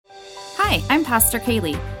Hi, I'm Pastor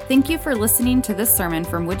Kaylee. Thank you for listening to this sermon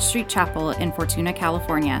from Wood Street Chapel in Fortuna,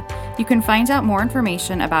 California. You can find out more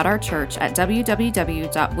information about our church at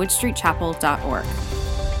www.woodstreetchapel.org.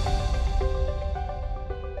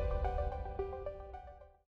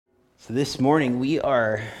 So this morning we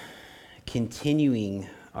are continuing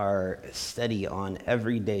our study on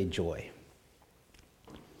everyday joy.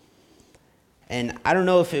 And I don't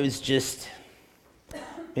know if it was just,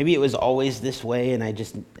 maybe it was always this way and I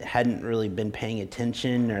just hadn't really been paying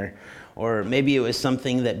attention, or maybe it was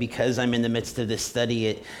something that because I'm in the midst of this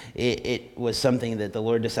study, it was something that the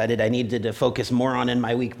Lord decided I needed to focus more on in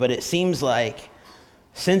my week. But it seems like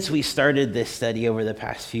since we started this study over the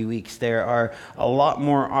past few weeks, there are a lot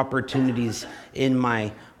more opportunities in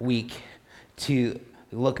my week to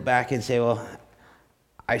look back and say, well,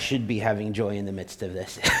 I should be having joy in the midst of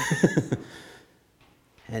this.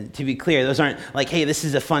 And to be clear, those aren't like, hey, this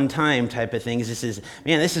is a fun time type of things. This is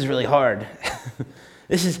really hard.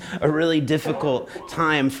 This is a really difficult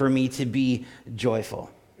time for me to be joyful.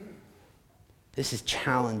 This is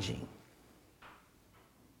challenging.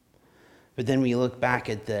 But then we look back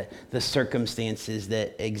at the circumstances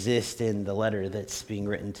that exist in the letter that's being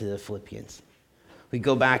written to the Philippians. We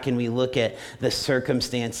go back and we look at the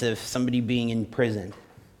circumstance of somebody being in prison.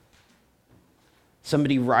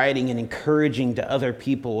 Somebody writing and encouraging to other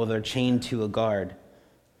people while they're chained to a guard.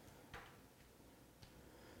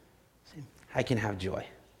 I can have joy.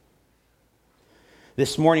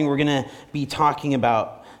 This morning we're going to be talking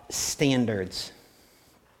about standards.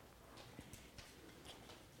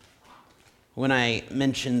 When I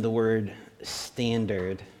mention the word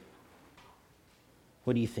standard,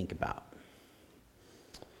 what do you think about?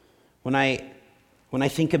 When I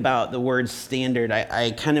think about the word standard,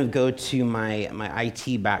 I kind of go to my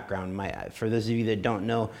IT background. For those of you that don't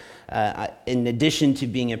know, in addition to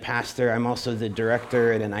being a pastor, I'm also the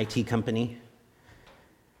director at an IT company.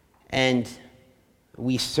 And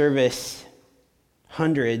we service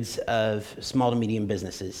hundreds of small to medium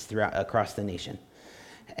businesses across the nation.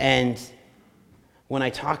 And when I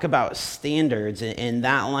talk about standards in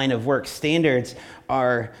that line of work, standards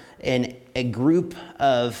are a group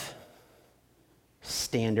of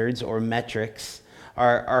standards or metrics,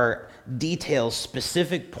 are details,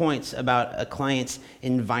 specific points about a client's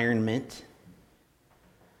environment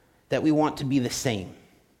that we want to be the same.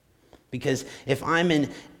 Because if I'm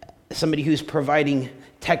somebody who's providing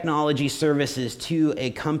technology services to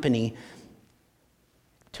a company,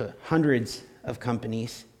 to hundreds of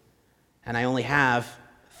companies, and I only have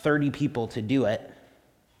 30 people to do it,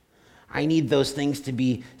 I need those things to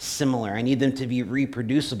be similar. I need them to be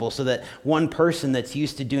reproducible so that one person that's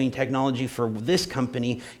used to doing technology for this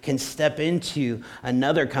company can step into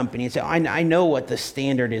another company and say, I know what the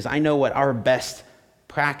standard is. I know what our best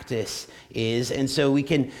practice is. And so we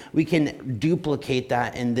can duplicate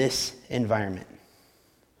that in this environment.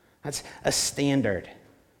 That's a standard.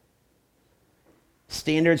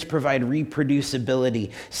 Standards provide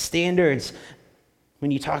reproducibility. Standards, when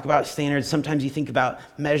you talk about standards, sometimes you think about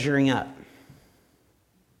measuring up.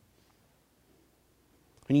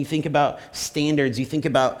 When you think about standards, you think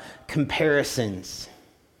about comparisons.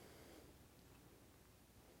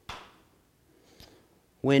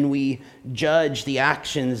 When we judge the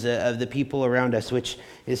actions of the people around us, which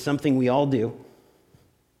is something we all do,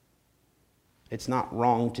 it's not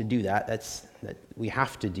wrong to do that. We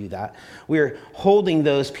have to do that. We're holding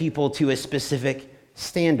those people to a specific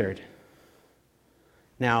standard.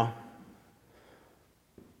 Now,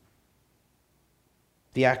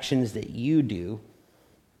 the actions that you do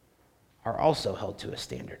are also held to a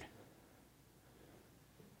standard.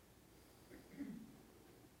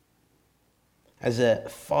 As a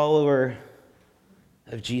follower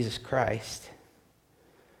of Jesus Christ,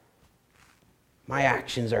 my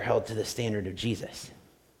actions are held to the standard of Jesus.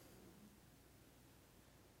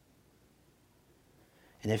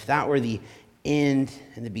 And if that were the end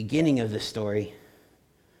and the beginning of the story,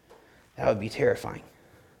 that would be terrifying.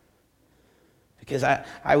 Because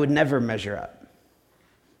I would never measure up.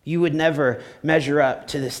 You would never measure up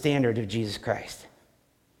to the standard of Jesus Christ.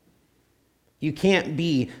 You can't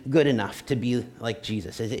be good enough to be like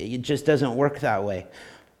Jesus. It just doesn't work that way.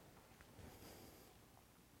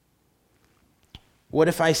 What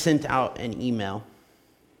if I sent out an email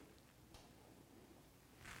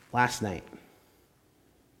last night?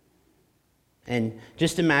 And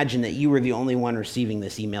just imagine that you were the only one receiving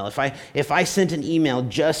this email. If I sent an email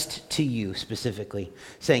just to you specifically,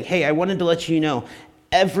 saying, hey, I wanted to let you know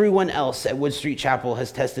everyone else at Wood Street Chapel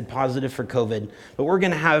has tested positive for COVID, but we're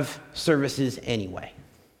going to have services anyway.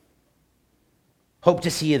 Hope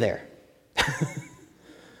to see you there.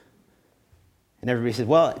 And everybody says,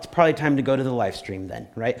 well, it's probably time to go to the live stream then,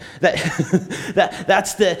 right?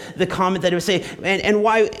 That's the comment that it would say. And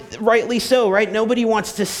why, rightly so, right? Nobody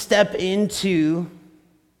wants to step into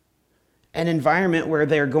an environment where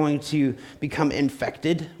they're going to become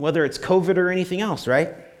infected, whether it's COVID or anything else,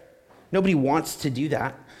 right? Nobody wants to do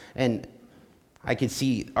that. And I could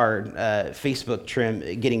see our Facebook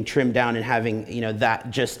getting trimmed down and having, that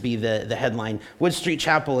just be the headline, Wood Street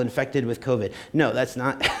Chapel infected with COVID. No, that's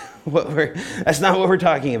not what we're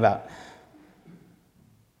talking about.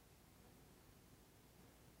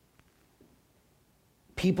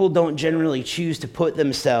 People don't generally choose to put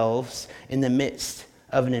themselves in the midst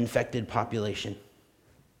of an infected population.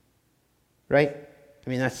 Right? I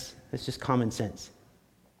mean, that's just common sense.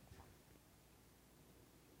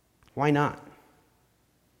 Why not?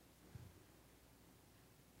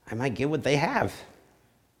 I might get what they have.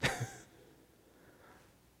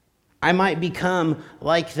 I might become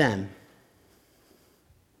like them.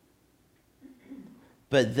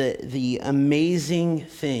 But the amazing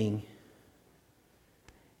thing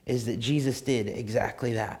is that Jesus did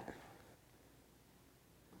exactly that.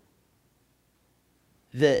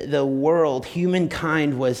 The world,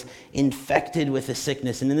 humankind was infected with a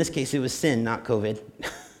sickness, and in this case it was sin, not COVID.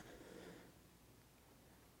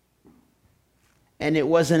 And it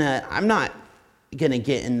wasn't I'm not going to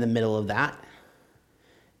get in the middle of that.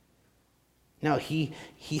 No, he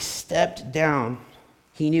stepped down.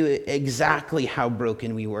 He knew exactly how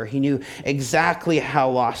broken we were. He knew exactly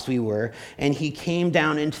how lost we were. And he came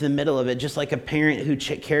down into the middle of it, just like a parent who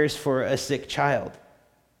cares for a sick child.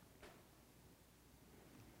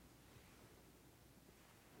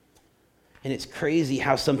 And it's crazy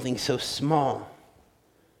how something so small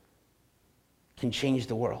can change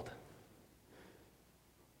the world.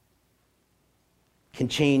 Can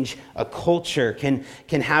change a culture, can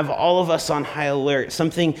have all of us on high alert,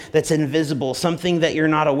 something that's invisible, something that you're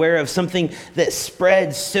not aware of, something that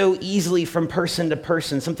spreads so easily from person to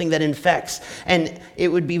person, something that infects. And it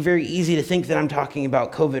would be very easy to think that I'm talking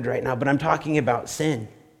about COVID right now, but I'm talking about sin.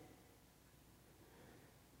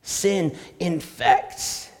 Sin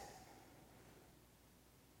infects.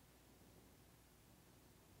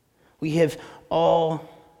 We have all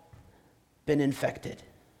been infected.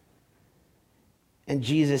 And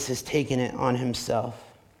Jesus has taken it on himself.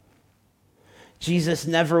 Jesus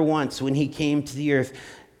never once, when he came to the earth,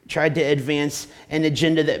 tried to advance an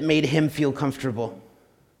agenda that made him feel comfortable.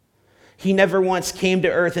 He never once came to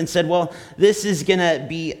earth and said, well, this is going to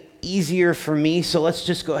be easier for me, so let's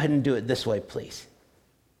just go ahead and do it this way, please.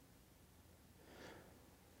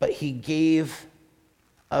 But he gave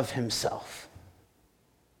of himself.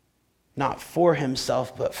 Not for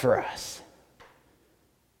himself, but for us.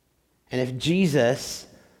 And if Jesus,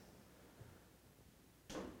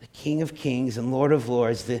 the King of Kings and Lord of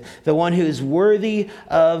Lords, the one who is worthy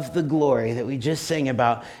of the glory that we just sang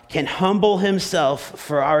about, can humble himself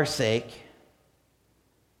for our sake,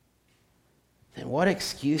 then what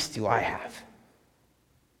excuse do I have?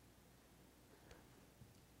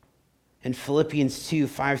 In Philippians 2,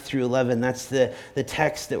 5 through 11, that's the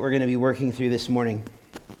text that we're going to be working through this morning.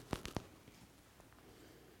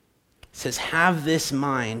 It says, have this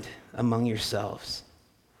mind among yourselves,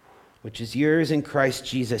 which is yours in Christ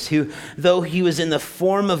Jesus, who, though he was in the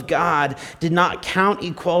form of God, did not count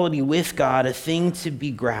equality with God a thing to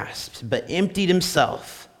be grasped, but emptied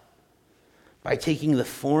himself by taking the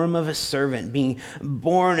form of a servant, being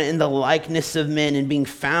born in the likeness of men, and being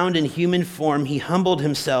found in human form, he humbled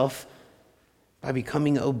himself by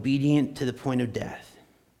becoming obedient to the point of death,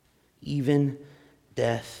 even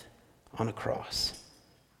death on a cross.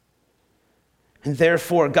 And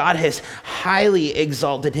therefore, God has highly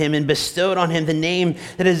exalted him and bestowed on him the name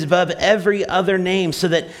that is above every other name, so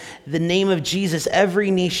that the name of Jesus, every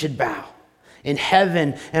knee should bow in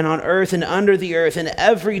heaven and on earth and under the earth, and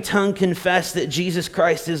every tongue confess that Jesus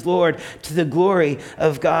Christ is Lord, to the glory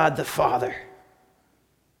of God the Father.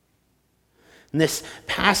 And this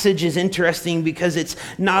passage is interesting because it's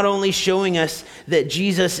not only showing us that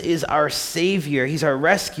Jesus is our Savior, he's our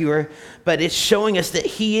rescuer, but it's showing us that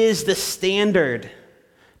he is the standard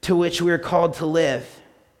to which we're called to live.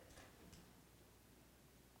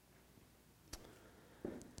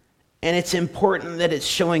 And it's important that it's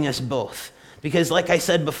showing us both. Because like I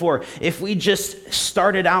said before, if we just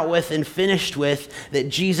started out with and finished with that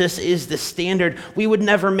Jesus is the standard, we would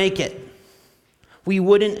never make it. We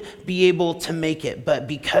wouldn't be able to make it, but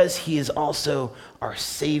because he is also our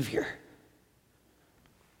Savior,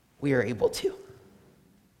 we are able to.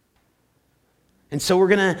 And so we're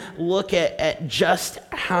going to look at just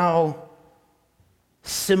how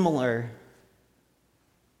similar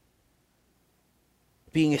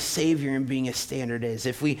being a Savior and being a standard is.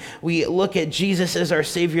 If we look at Jesus as our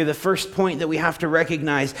Savior, the first point that we have to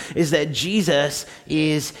recognize is that Jesus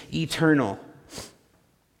is eternal.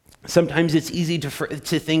 Sometimes it's easy to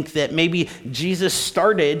think that maybe Jesus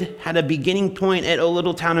had a beginning point at a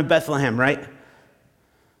little town of Bethlehem, right?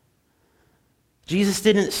 Jesus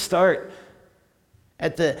didn't start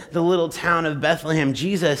at the little town of Bethlehem.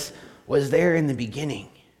 Jesus was there in the beginning.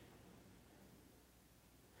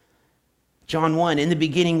 John 1, in the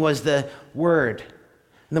beginning was the Word,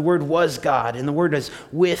 and the Word was God, and the Word was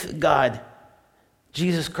with God.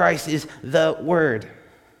 Jesus Christ is the Word.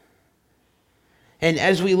 And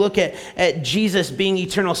as we look at Jesus being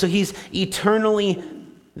eternal, so he's eternally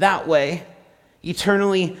that way,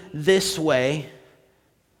 eternally this way.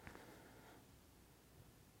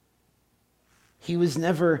 He was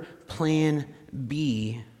never plan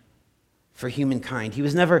B for humankind. He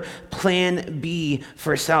was never plan B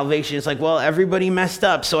for salvation. It's like, well, everybody messed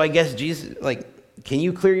up, so I guess Jesus, can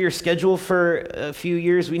you clear your schedule for a few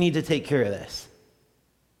years? We need to take care of this.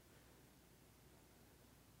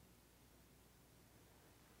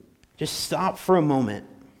 Just stop for a moment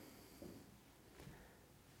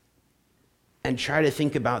and try to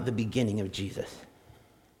think about the beginning of Jesus.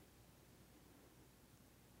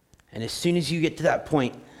 And as soon as you get to that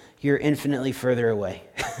point, you're infinitely further away.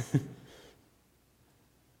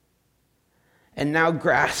 And now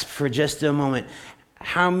grasp for just a moment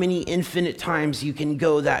how many infinite times you can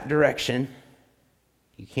go that direction.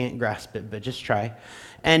 You can't grasp it, but just try.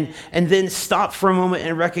 And then stop for a moment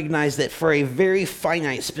and recognize that for a very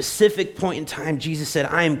finite, specific point in time, Jesus said,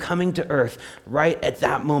 I am coming to earth right at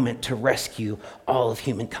that moment to rescue all of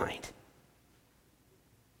humankind.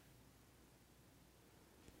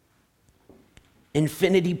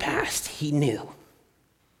 Infinity past, he knew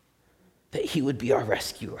that he would be our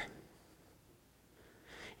rescuer.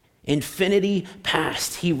 Infinity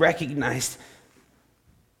past, he recognized,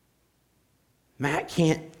 Matt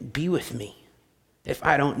can't be with me if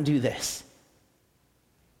I don't do this.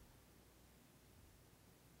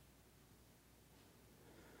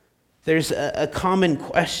 There's a common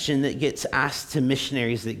question that gets asked to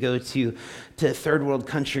missionaries that go to third world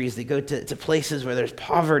countries, that go to places where there's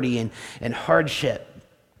poverty and hardship.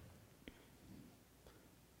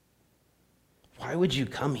 Why would you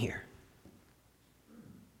come here?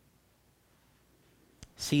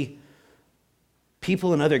 See,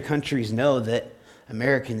 people in other countries know that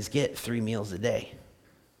Americans get 3 meals a day.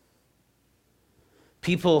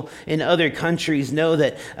 People in other countries know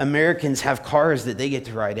that Americans have cars that they get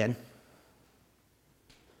to ride in.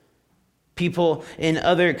 People in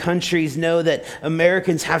other countries know that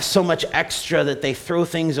Americans have so much extra that they throw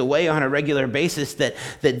things away on a regular basis that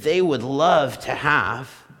they would love to have.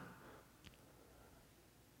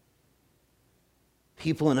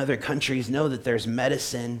 People in other countries know that there's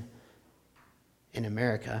medicine in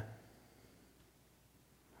America.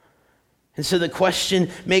 And so the question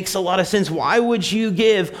makes a lot of sense. Why would you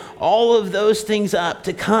give all of those things up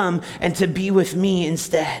to come and to be with me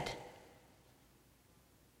instead?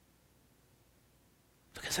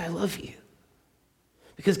 Because I love you.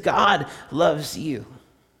 Because God loves you.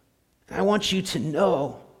 And I want you to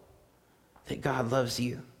know that God loves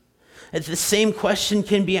you. And the same question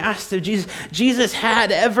can be asked of Jesus. Jesus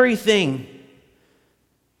had everything.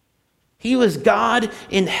 He was God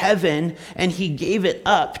in heaven, and he gave it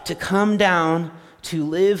up to come down to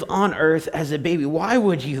live on earth as a baby. Why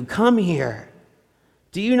would you come here?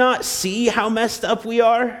 Do you not see how messed up we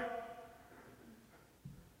are?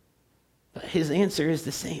 But his answer is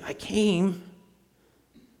the same. I came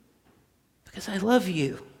because I love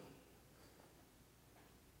you.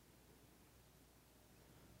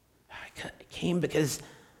 I came because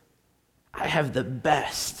I have the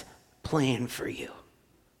best plan for you.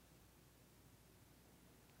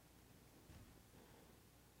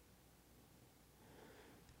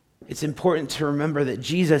 It's important to remember that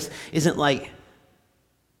Jesus isn't like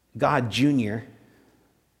God Jr.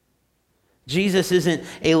 Jesus isn't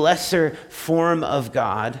a lesser form of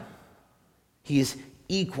God. He is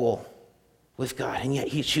equal with God, and yet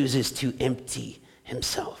he chooses to empty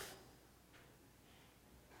himself.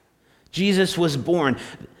 Jesus was born.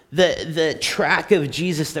 The track of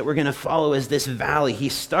Jesus that we're going to follow is this valley. He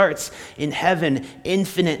starts in heaven,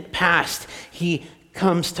 infinite past. He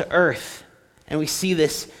comes to earth, and we see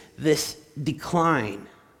this decline.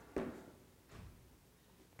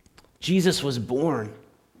 Jesus was born.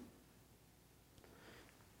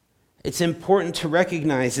 It's important to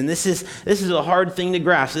recognize, and this is a hard thing to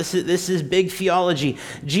grasp. This is big theology.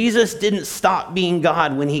 Jesus didn't stop being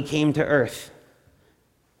God when he came to earth.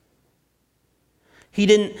 He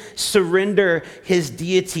didn't surrender his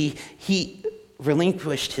deity. He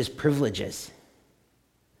relinquished his privileges.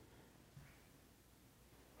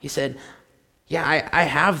 He said, yeah, I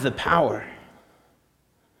have the power.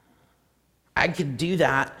 I could do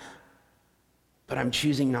that, but I'm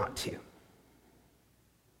choosing not to.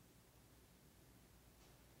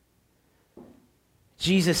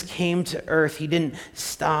 Jesus came to earth. He didn't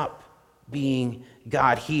stop being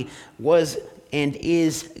God. He was and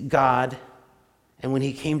is God. And when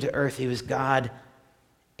he came to earth, he was God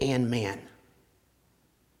and man.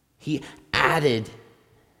 He added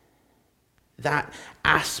that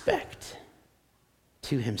aspect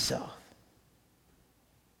to himself.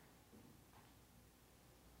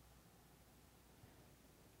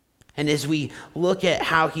 And as we look at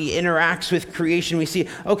how he interacts with creation, we see,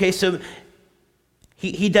 okay, so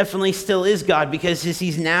he definitely still is God, because as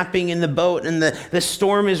he's napping in the boat and the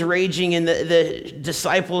storm is raging and the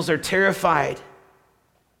disciples are terrified,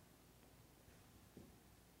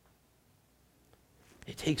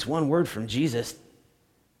 it takes one word from Jesus: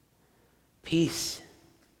 peace.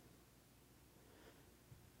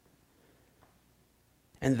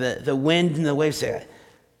 And the wind and the waves say,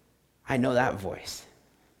 I know that voice.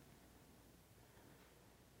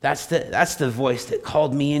 That's the voice that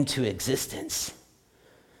called me into existence.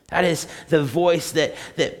 That is the voice that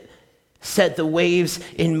set the waves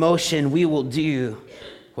in motion. We will do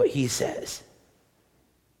what he says.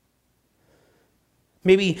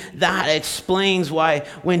 Maybe that explains why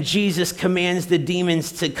when Jesus commands the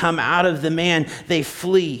demons to come out of the man, they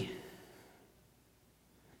flee.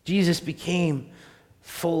 Jesus became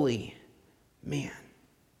fully man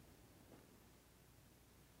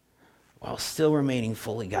while still remaining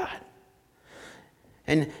fully God.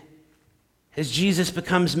 And as Jesus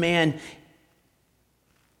becomes man,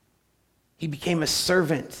 he became a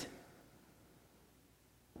servant.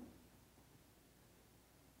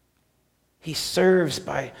 He serves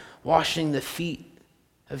by washing the feet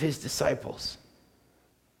of his disciples.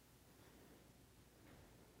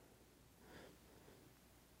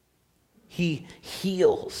 He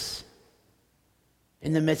heals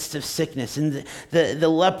in the midst of sickness. And the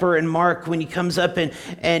leper in Mark, when he comes up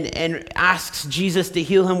and asks Jesus to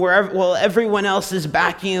heal him, while everyone else is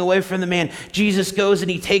backing away from the man, Jesus goes and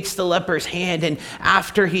he takes the leper's hand, and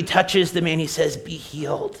after he touches the man, he says, "Be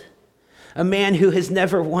healed." A man who has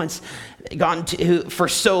never once who for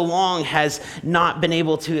so long has not been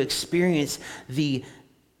able to experience the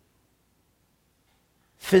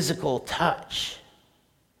physical touch,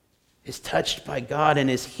 is touched by God and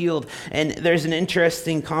is healed. And there's an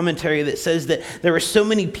interesting commentary that says that there were so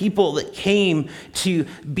many people that came to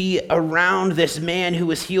be around this man who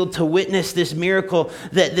was healed, to witness this miracle,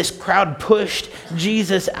 that this crowd pushed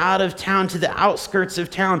Jesus out of town to the outskirts of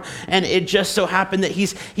town. And it just so happened that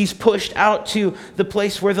he's pushed out to the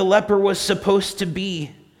place where the leper was supposed to be,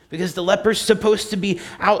 because the leper's supposed to be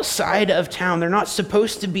outside of town. They're not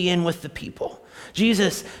supposed to be in with the people.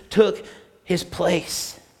 Jesus took his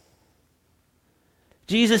place.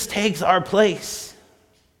 Jesus takes our place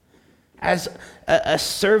as a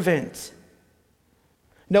servant.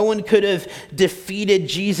 No one could have defeated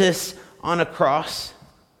Jesus on a cross.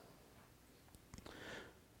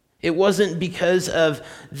 It wasn't because of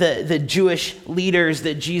the Jewish leaders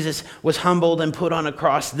that Jesus was humbled and put on a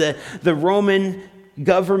cross. The Roman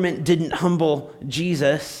government didn't humble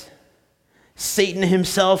Jesus. Satan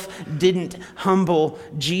himself didn't humble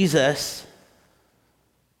Jesus.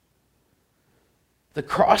 The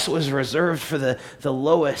cross was reserved for the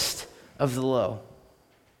lowest of the low.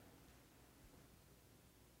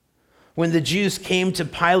 When the Jews came to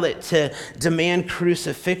Pilate to demand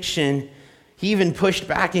crucifixion, he even pushed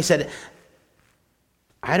back and he said,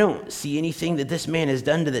 "I don't see anything that this man has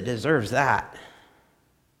done that deserves that."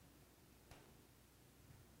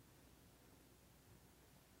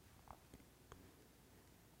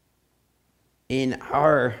 In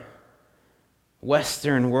our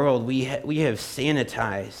Western world, we have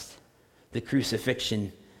sanitized the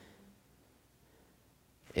crucifixion.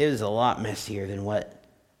 It was a lot messier than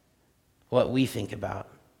what we think about.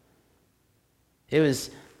 It was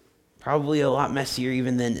probably a lot messier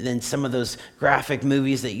even than some of those graphic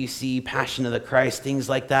movies that you see, Passion of the Christ, things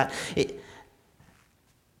like that.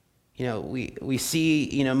 We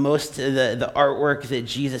see, most of the artwork that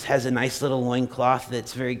Jesus has a nice little loincloth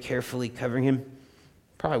that's very carefully covering him.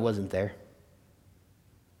 Probably wasn't there.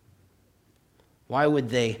 Why would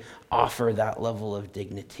they offer that level of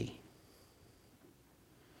dignity?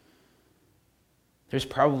 There's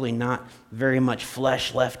probably not very much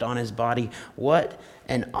flesh left on his body. What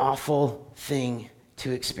an awful thing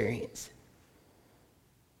to experience.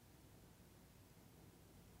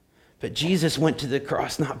 But Jesus went to the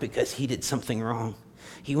cross not because he did something wrong.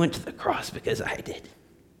 He went to the cross because I did.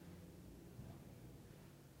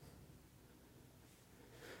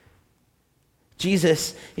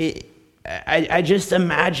 Jesus, I just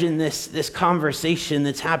imagine this conversation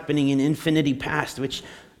that's happening in infinity past, which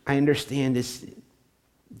I understand is,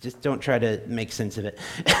 just don't try to make sense of it.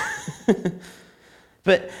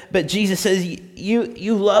 But Jesus says,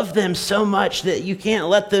 you love them so much that you can't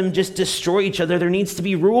let them just destroy each other. There needs to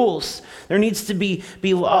be rules. There needs to be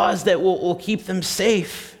laws that will keep them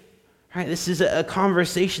safe. Right? This is a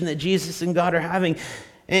conversation that Jesus and God are having.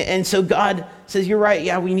 And so God says, you're right,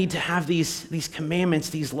 yeah, we need to have these commandments,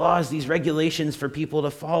 these laws, these regulations for people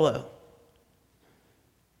to follow.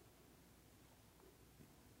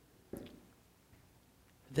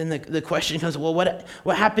 Then the question comes, well,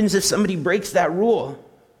 what happens if somebody breaks that rule?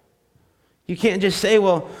 You can't just say,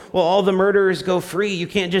 well, all the murderers go free. You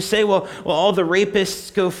can't just say, well, all the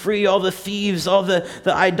rapists go free, all the thieves, all the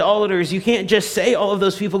idolaters. You can't just say all of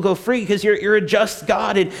those people go free because you're a just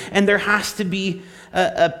God, and there has to be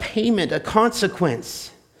a payment, a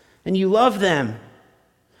consequence. And you love them.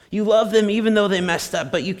 You love them even though they messed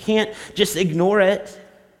up, but you can't just ignore it.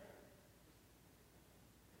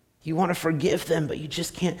 You want to forgive them, but you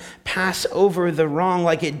just can't pass over the wrong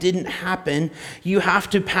like it didn't happen. You have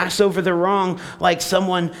to pass over the wrong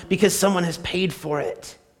because someone has paid for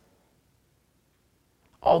it.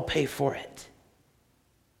 I'll pay for it.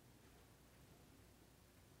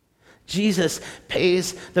 Jesus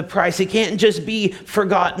pays the price. It can't just be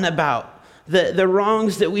forgotten about. The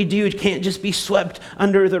wrongs that we do can't just be swept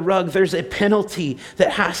under the rug. There's a penalty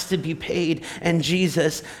that has to be paid, and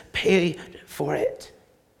Jesus paid for it.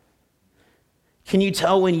 Can you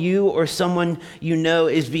tell when you or someone you know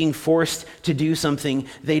is being forced to do something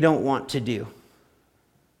they don't want to do?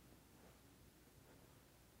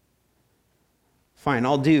 Fine,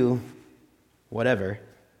 I'll do whatever,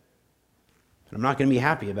 but I'm not going to be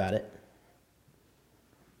happy about it.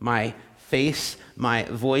 My face, my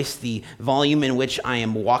voice, the volume in which I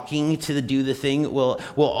am walking to do the thing will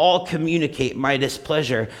all communicate my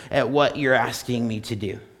displeasure at what you're asking me to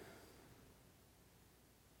do.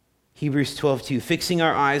 Hebrews 12:2, fixing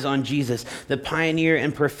our eyes on Jesus, the pioneer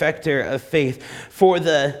and perfecter of faith, for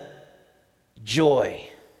the joy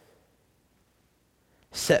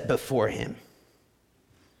set before him,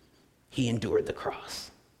 he endured the cross.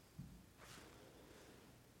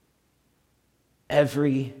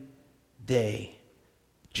 Every day,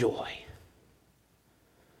 joy.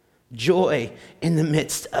 Joy in the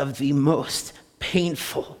midst of the most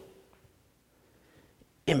painful,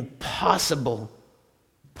 impossible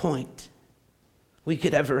point we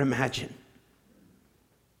could ever imagine.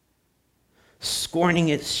 Scorning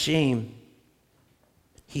its shame,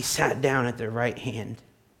 he sat down at the right hand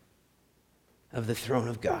of the throne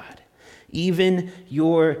of God. Even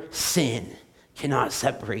your sin cannot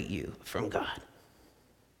separate you from God.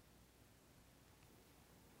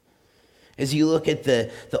 As you look at the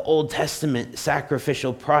Old Testament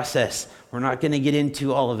sacrificial process, we're not going to get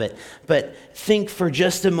into all of it, but think for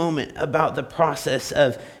just a moment about the process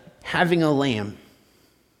of having a lamb.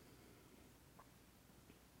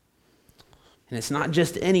 And it's not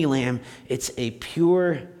just any lamb, it's a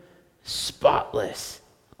pure, spotless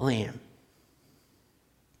lamb.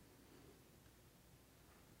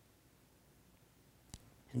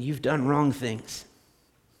 And you've done wrong things.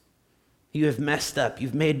 You have messed up.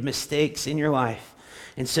 You've made mistakes in your life.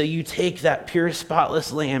 And so you take that pure,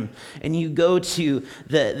 spotless lamb and you go to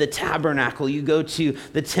the tabernacle, you go to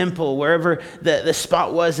the temple, wherever the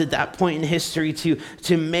spot was at that point in history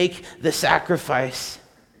to make the sacrifice,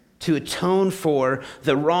 to atone for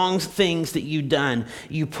the wrong things that you've done.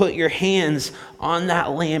 You put your hands on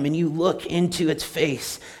that lamb and you look into its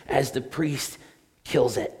face as the priest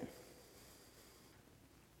kills it.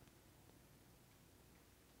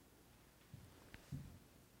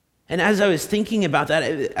 And as I was thinking about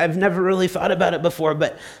that, I've never really thought about it before,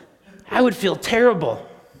 but I would feel terrible.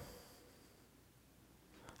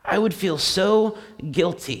 I would feel so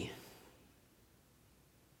guilty.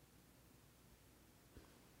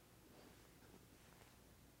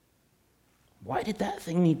 Why did that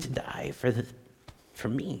thing need to die for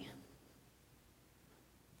me?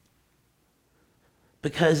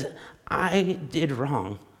 Because I did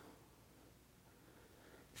wrong.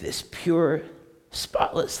 This pure,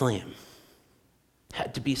 spotless lamb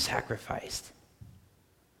had to be sacrificed.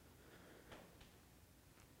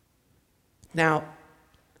 Now,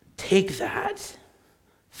 take that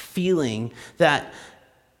feeling, that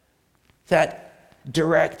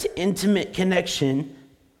direct, intimate connection,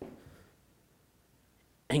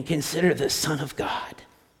 and consider the Son of God,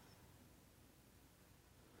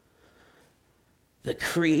 the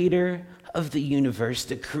creator of the universe,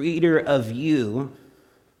 the creator of you,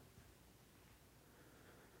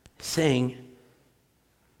 saying,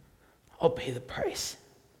 I'll pay the price.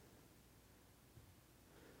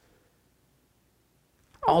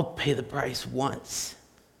 I'll pay the price once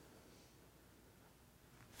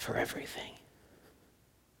for everything.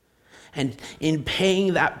 And in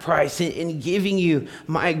paying that price, in giving you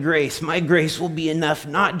my grace will be enough,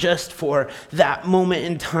 not just for that moment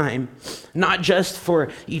in time, not just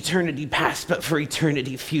for eternity past, but for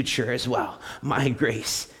eternity future as well. My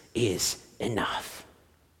grace is enough.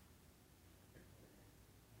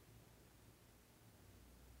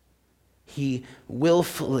 He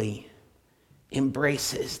willfully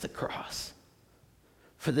embraces the cross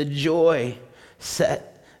for the joy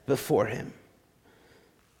set before him.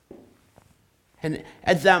 And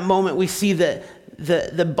at that moment, we see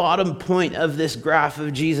the bottom point of this graph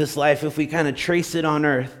of Jesus' life, if we kind of trace it on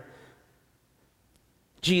earth.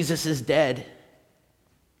 Jesus is dead.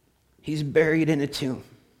 He's buried in a tomb.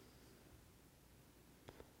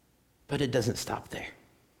 But it doesn't stop there.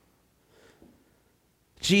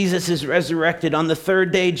 Jesus is resurrected. On the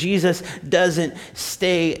third day, Jesus doesn't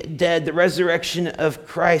stay dead. The resurrection of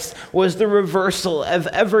Christ was the reversal of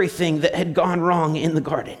everything that had gone wrong in the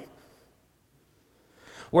garden.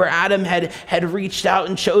 Where Adam had reached out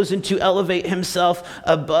and chosen to elevate himself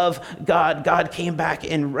above God, God came back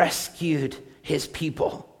and rescued his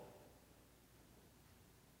people.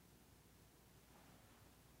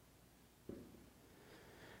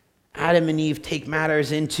 Adam and Eve take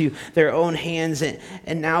matters into their own hands,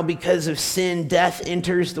 and now because of sin, death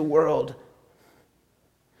enters the world.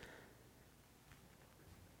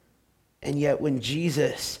 And yet when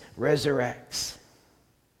Jesus resurrects,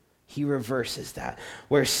 he reverses that.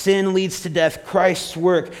 Where sin leads to death, Christ's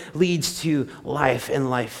work leads to life and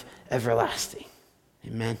life everlasting.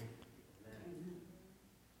 Amen.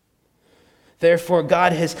 Therefore,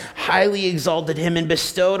 God has highly exalted him and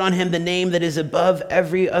bestowed on him the name that is above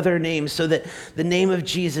every other name, so that the name of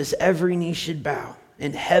Jesus every knee should bow,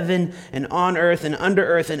 in heaven and on earth and under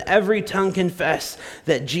earth, and every tongue confess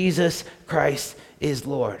that Jesus Christ is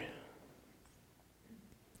Lord.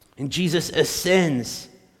 And Jesus ascends.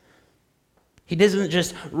 He doesn't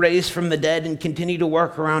just raise from the dead and continue to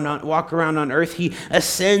walk around on earth. He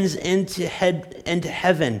ascends into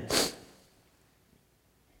heaven.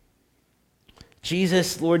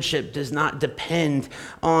 Jesus' lordship does not depend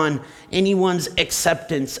on anyone's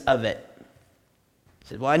acceptance of it. He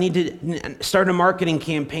said, well, I need to start a marketing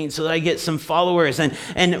campaign so that I get some followers,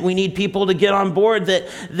 and we need people to get on board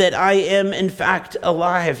that I am in fact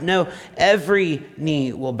alive. No, every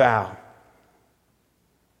knee will bow.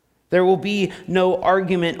 There will be no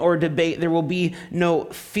argument or debate. There will be no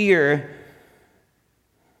fear.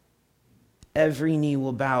 Every knee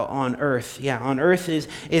will bow on earth. Yeah, on earth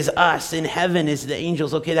is us. In heaven is the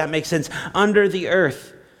angels. Okay, that makes sense. Under the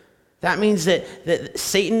earth, that means that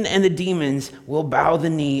Satan and the demons will bow the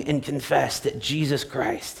knee and confess that Jesus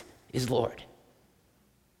Christ is Lord.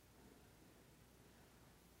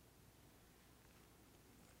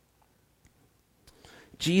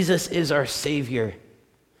 Jesus is our Savior,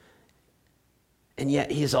 and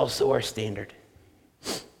yet he is also our standard.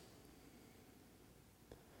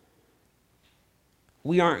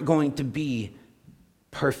 We aren't going to be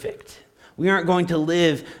perfect. We aren't going to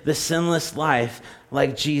live the sinless life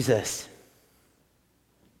like Jesus.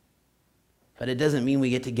 But it doesn't mean we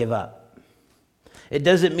get to give up. It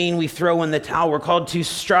doesn't mean we throw in the towel. We're called to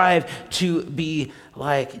strive to be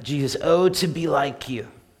like Jesus. Oh, to be like you.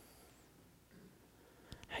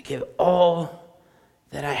 I give all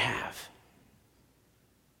that I have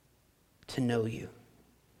to know you.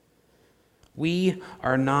 We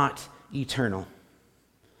are not eternal.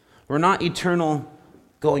 We're not eternal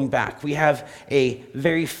going back. We have a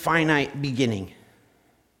very finite beginning.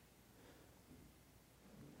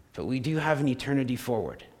 But we do have an eternity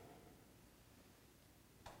forward.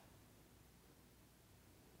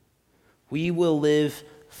 We will live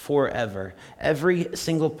forever. Every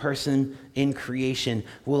single person in creation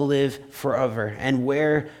will live forever. And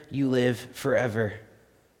where you live forever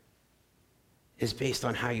is based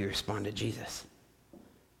on how you respond to Jesus.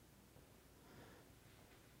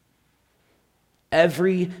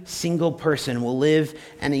 Every single person will live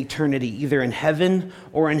an eternity either in heaven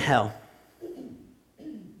or in hell.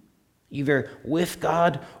 Either with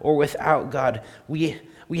God or without God. We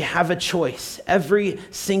have a choice. Every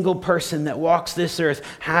single person that walks this earth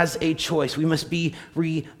has a choice. We must be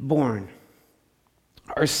reborn.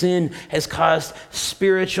 Our sin has caused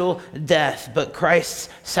spiritual death, but Christ's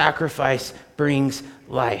sacrifice brings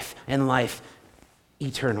life, and life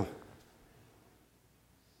eternal.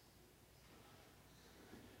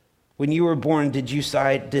 When you were born, did you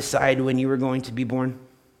decide when you were going to be born?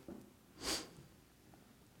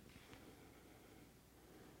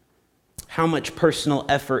 How much personal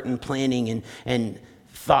effort and planning and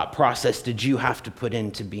thought process did you have to put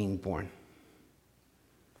into being born?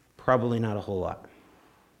 Probably not a whole lot.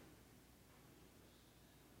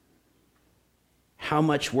 How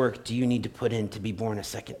much work do you need to put in to be born a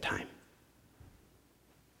second time?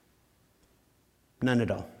 None at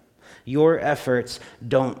all. Your efforts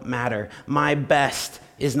don't matter. My best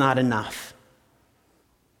is not enough.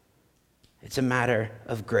 It's a matter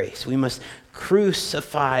of grace. We must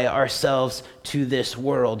crucify ourselves to this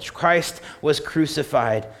world. Christ was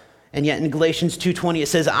crucified, and yet in Galatians 2:20 it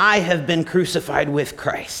says, I have been crucified with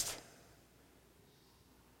Christ.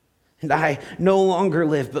 And I no longer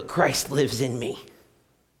live, but Christ lives in me.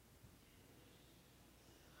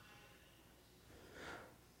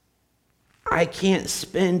 I can't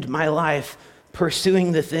spend my life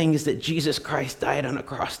pursuing the things that Jesus Christ died on a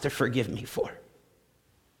cross to forgive me for.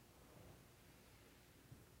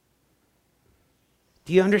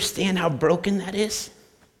 Do you understand how broken that is?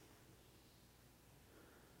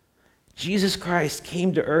 Jesus Christ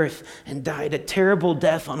came to earth and died a terrible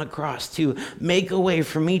death on a cross to make a way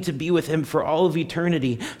for me to be with him for all of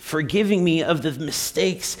eternity, forgiving me of the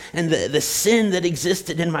mistakes and the sin that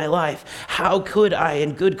existed in my life. How could I,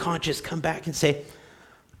 in good conscience, come back and say,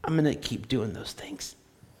 I'm going to keep doing those things?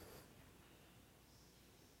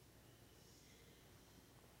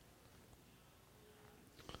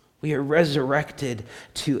 We are resurrected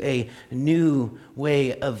to a new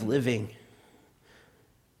way of living.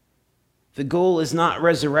 The goal is not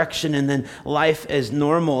resurrection and then life as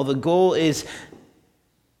normal. The goal is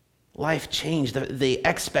life change. The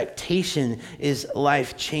expectation is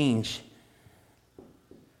life change.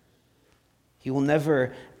 He will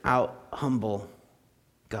never out-humble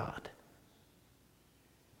God.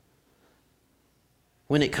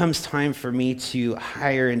 When it comes time for me to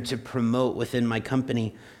hire and to promote within my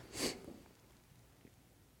company,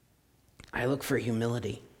 I look for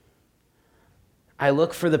humility. I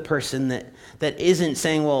look for the person that isn't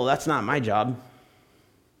saying, well, that's not my job.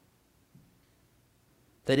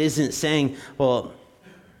 That isn't saying, well,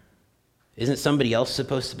 isn't somebody else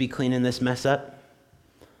supposed to be cleaning this mess up?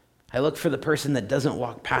 I look for the person that doesn't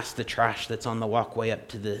walk past the trash that's on the walkway up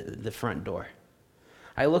to the front door.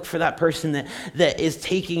 I look for that person that is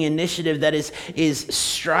taking initiative, that is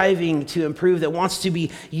striving to improve, that wants to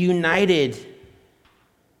be united,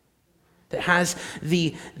 that has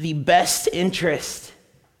the best interest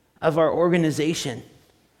of our organization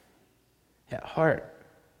at heart.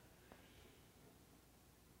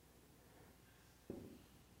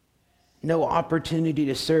 No opportunity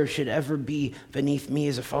to serve should ever be beneath me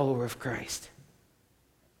as a follower of Christ.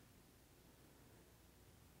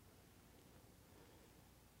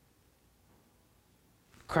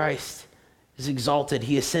 Christ is exalted.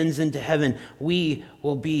 He ascends into heaven. We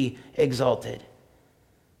will be exalted.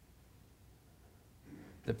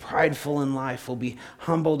 The prideful in life will be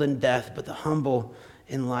humbled in death, but the humble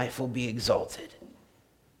in life will be exalted.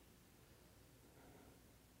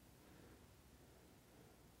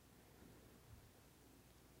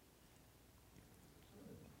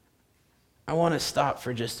 I want to stop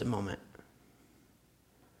for just a moment.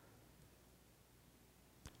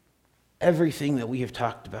 Everything that we have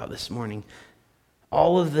talked about this morning,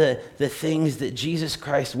 all of the things that Jesus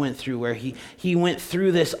Christ went through, where he went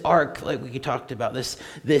through this arc, like we talked about, this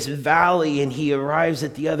valley, and he arrives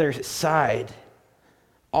at the other side.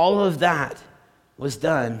 All of that was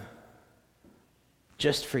done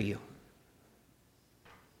just for you.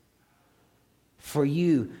 For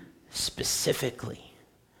you specifically.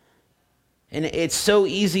 And it's so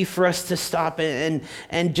easy for us to stop and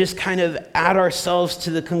just kind of add ourselves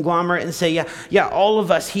to the conglomerate and say, yeah, all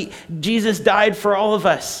of us. Jesus died for all of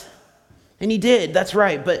us. And he did, that's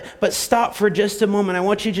right. But stop for just a moment. I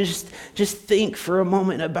want you to just think for a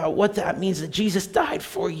moment about what that means, that Jesus died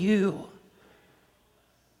for you.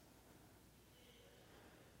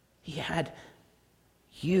 He had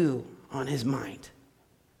you on his mind.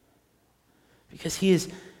 Because he is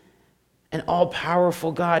an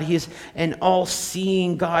all-powerful God. He is an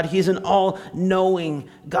all-seeing God. He is an all-knowing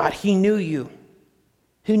God. He knew you.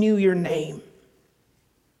 He knew your name.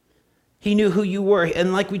 He knew who you were.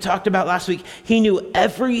 And like we talked about last week, he knew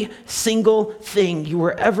every single thing you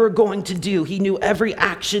were ever going to do. He knew every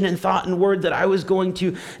action and thought and word that was going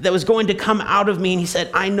to come out of me. And he said,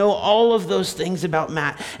 I know all of those things about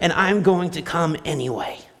Matt, and I'm going to come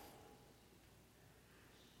anyway.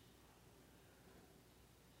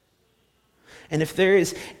 And if there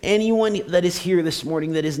is anyone that is here this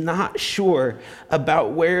morning that is not sure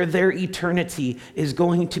about where their eternity is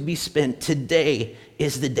going to be spent, today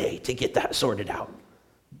is the day to get that sorted out.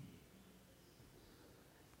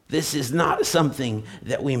 This is not something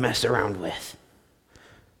that we mess around with.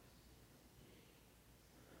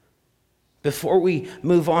 Before we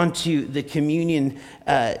move on to the communion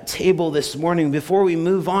table this morning, before we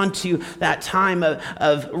move on to that time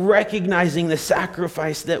of recognizing the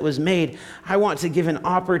sacrifice that was made, I want to give an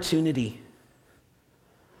opportunity.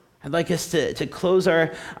 I'd like us to close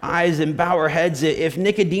our eyes and bow our heads. If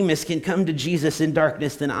Nicodemus can come to Jesus in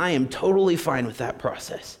darkness, then I am totally fine with that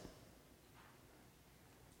process.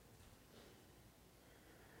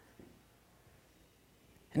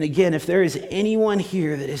 And again, if there is anyone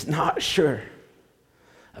here that is not sure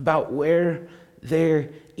about where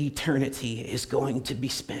their eternity is going to be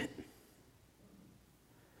spent,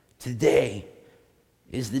 today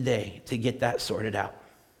is the day to get that sorted out.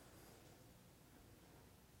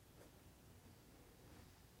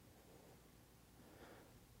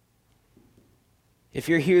 If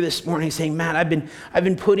you're here this morning saying, Matt, I've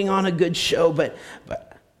been putting on a good show, but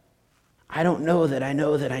I don't know that I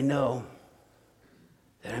know that I know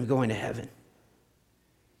that I'm going to heaven.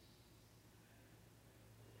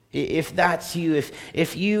 If that's you,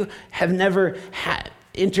 if you have never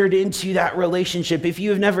entered into that relationship, if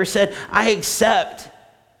you have never said, I accept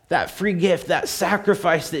that free gift, that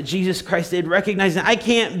sacrifice that Jesus Christ did, recognizing I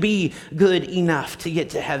can't be good enough to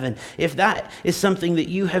get to heaven. If that is something that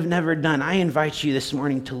you have never done, I invite you this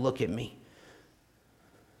morning to look at me.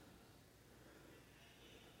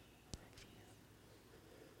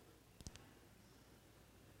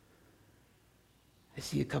 I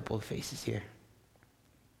see a couple of faces here.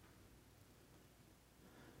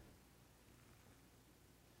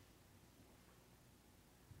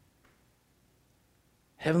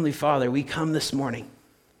 Heavenly Father, we come this morning,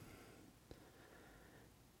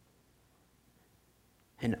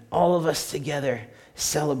 and all of us together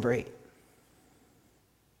celebrate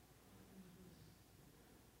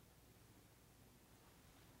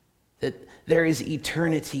that there is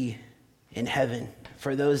eternity in heaven.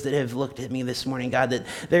 For those that have looked at me this morning, God, that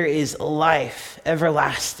there is life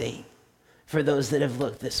everlasting for those that have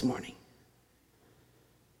looked this morning.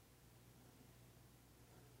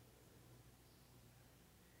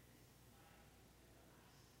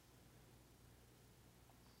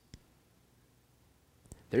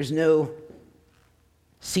 There's no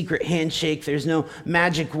secret handshake. There's no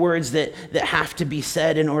magic words that have to be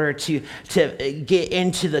said in order to get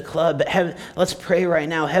into the club. But let's pray right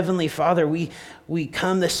now. Heavenly Father, we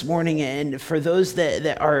come this morning, and for those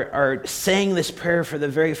that are saying this prayer for the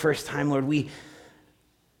very first time, Lord, we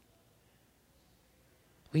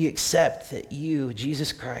accept that you,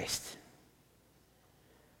 Jesus Christ,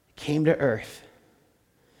 came to earth,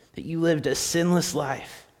 that you lived a sinless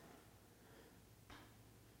life,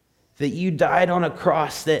 that you died on a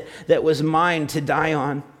cross that was mine to die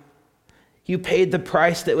on. You paid the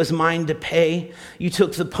price that was mine to pay. You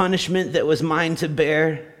took the punishment that was mine to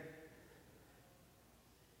bear.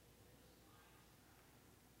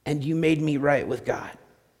 And you made me right with God.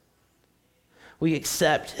 We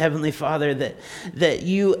accept, Heavenly Father, that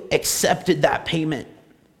you accepted that payment.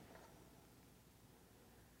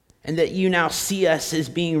 And that you now see us as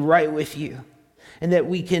being right with you. And that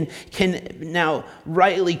we can now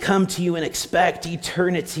rightly come to you and expect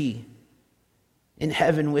eternity in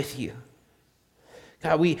heaven with you.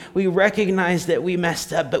 God, we recognize that we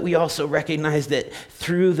messed up, but we also recognize that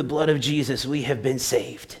through the blood of Jesus, we have been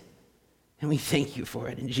saved. And we thank you for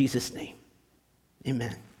it in Jesus' name.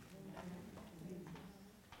 Amen.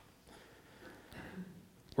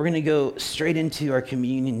 We're going to go straight into our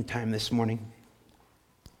communion time this morning.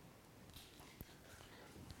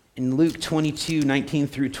 In Luke 22, 19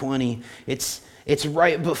 through 20, it's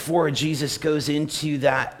right before Jesus goes into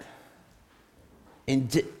that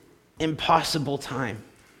impossible time,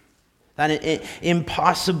 that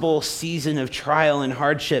impossible season of trial and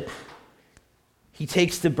hardship. He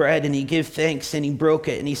takes the bread and he gives thanks and he broke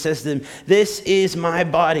it and he says to them, "This is my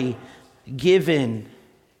body given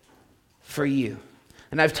for you."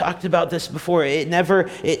 And I've talked about this before. It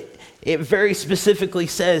very specifically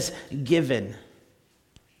says given,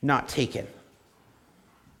 not taken.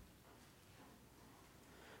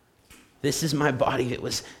 This is my body that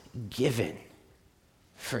was given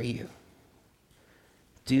for you.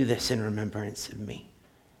 Do this in remembrance of me.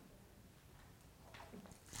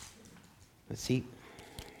 Let's eat.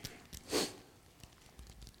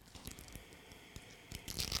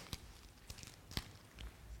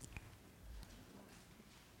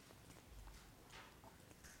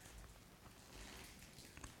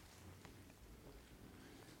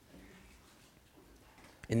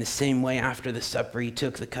 In the same way, after the supper, he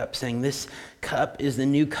took the cup, saying, "This cup is the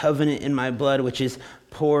new covenant in my blood, which is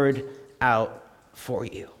poured out for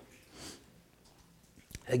you."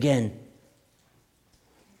 Again,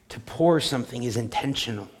 to pour something is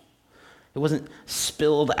intentional. It wasn't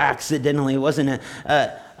spilled accidentally. It wasn't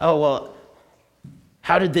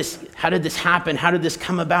how did this happen? How did this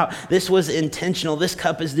come about? This was intentional. This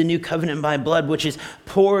cup is the new covenant in my blood, which is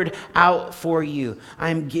poured out for you. I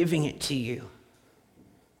am giving it to you.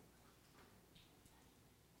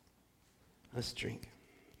 Let's drink.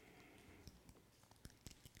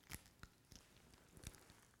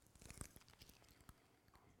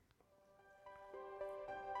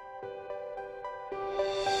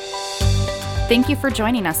 Thank you for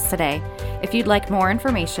joining us today. If you'd like more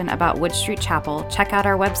information about Wood Street Chapel, check out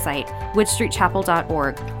our website,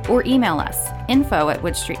 woodstreetchapel.org, or email us,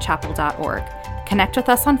 info@woodstreetchapel.org. Connect with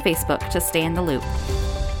us on Facebook to stay in the loop.